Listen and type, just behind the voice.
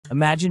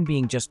Imagine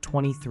being just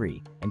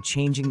 23 and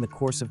changing the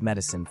course of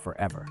medicine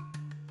forever.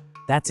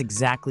 That's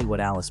exactly what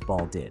Alice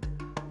Ball did.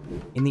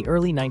 In the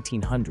early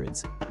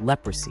 1900s,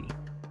 leprosy,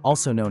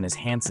 also known as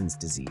Hansen's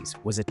disease,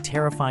 was a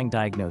terrifying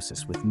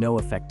diagnosis with no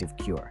effective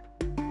cure.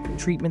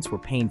 Treatments were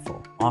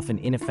painful, often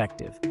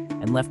ineffective,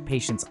 and left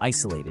patients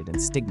isolated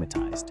and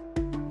stigmatized.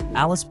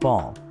 Alice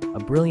Ball, a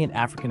brilliant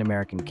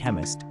African-American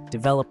chemist,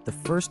 developed the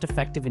first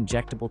effective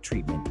injectable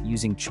treatment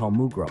using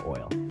chalmugra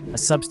oil, a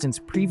substance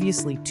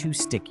previously too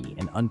sticky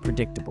and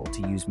unpredictable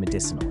to use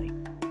medicinally.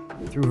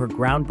 Through her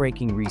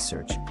groundbreaking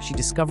research, she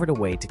discovered a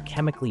way to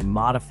chemically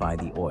modify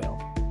the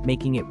oil,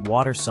 making it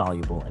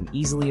water-soluble and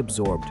easily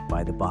absorbed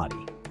by the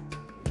body.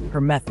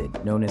 Her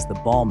method, known as the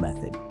Ball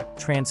method,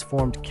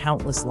 transformed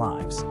countless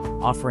lives,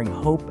 offering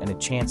hope and a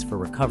chance for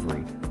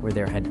recovery where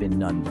there had been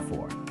none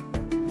before.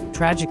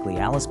 Tragically,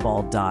 Alice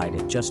Ball died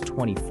at just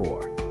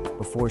 24,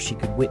 before she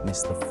could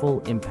witness the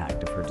full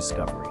impact of her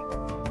discovery.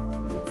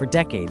 For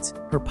decades,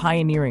 her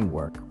pioneering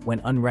work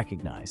went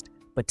unrecognized,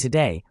 but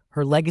today,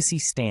 her legacy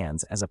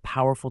stands as a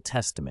powerful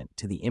testament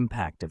to the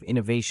impact of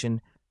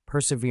innovation,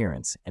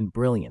 perseverance, and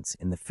brilliance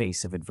in the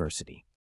face of adversity.